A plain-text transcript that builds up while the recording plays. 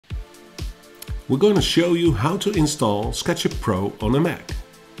We're going to show you how to install SketchUp Pro on a Mac.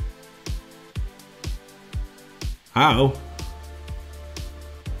 How?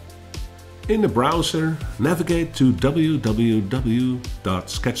 In the browser, navigate to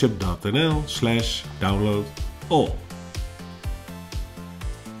www.sketchup.nl/download-all.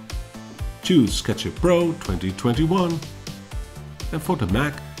 Choose SketchUp Pro 2021 and for the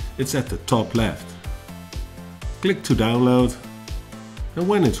Mac it's at the top left. Click to download and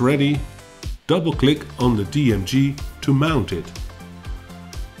when it's ready, double-click on the DMG to mount it.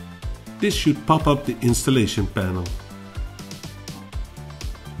 This should pop up the installation panel.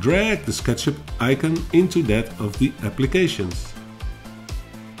 Drag the SketchUp icon into that of the applications.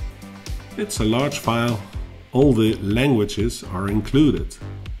 It's a large file, all the languages are included.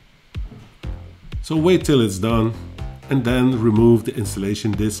 So wait till it's done and then remove the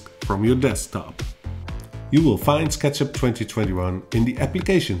installation disk from your desktop. You will find SketchUp 2021 in the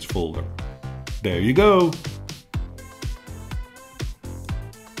Applications folder. There you go!